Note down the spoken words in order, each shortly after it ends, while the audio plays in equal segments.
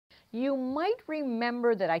You might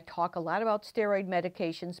remember that I talk a lot about steroid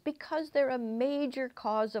medications because they're a major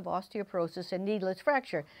cause of osteoporosis and needless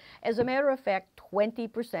fracture. As a matter of fact,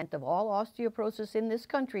 20% of all osteoporosis in this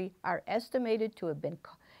country are estimated to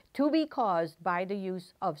be caused by the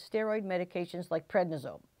use of steroid medications like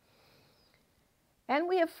prednisone. And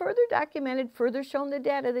we have further documented, further shown the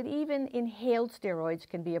data that even inhaled steroids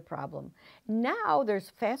can be a problem. Now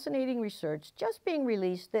there's fascinating research just being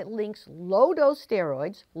released that links low-dose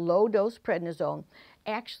steroids, low-dose prednisone,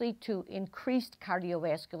 actually to increased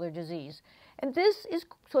cardiovascular disease. And this is,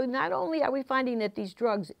 so not only are we finding that these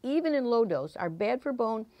drugs, even in low dose, are bad for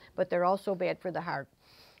bone, but they're also bad for the heart.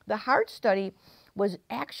 The heart study was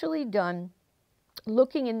actually done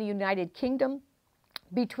looking in the United Kingdom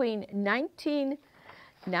between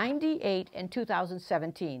 1998 and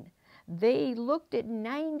 2017. They looked at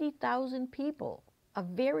 90,000 people, a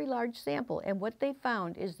very large sample, and what they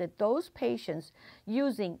found is that those patients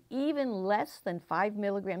using even less than 5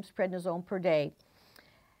 milligrams prednisone per day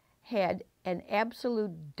had an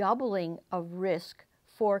absolute doubling of risk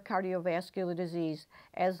for cardiovascular disease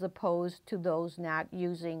as opposed to those not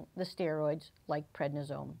using the steroids like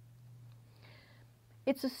prednisone.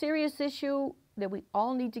 It's a serious issue that we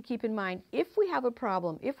all need to keep in mind. If we have a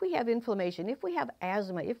problem, if we have inflammation, if we have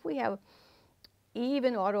asthma, if we have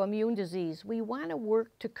even autoimmune disease, we want to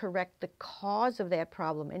work to correct the cause of that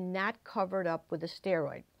problem and not cover it up with a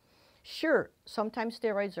steroid. Sure, sometimes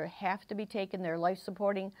steroids have to be taken, they're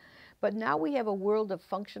life-supporting, but now we have a world of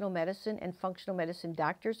functional medicine and functional medicine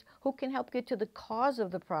doctors who can help get to the cause of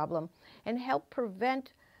the problem and help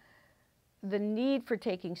prevent the need for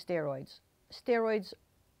taking steroids. Steroids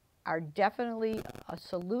are definitely a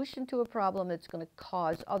solution to a problem that's going to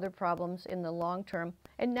cause other problems in the long term.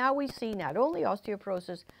 And now we see not only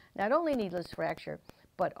osteoporosis, not only needless fracture,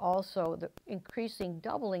 but also the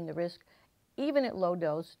doubling the risk, even at low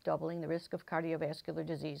dose, doubling the risk of cardiovascular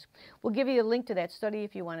disease. We'll give you a link to that study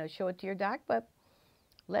if you want to show it to your doc, but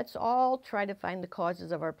let's all try to find the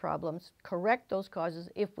causes of our problems, correct those causes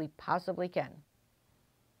if we possibly can.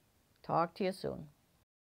 Talk to you soon.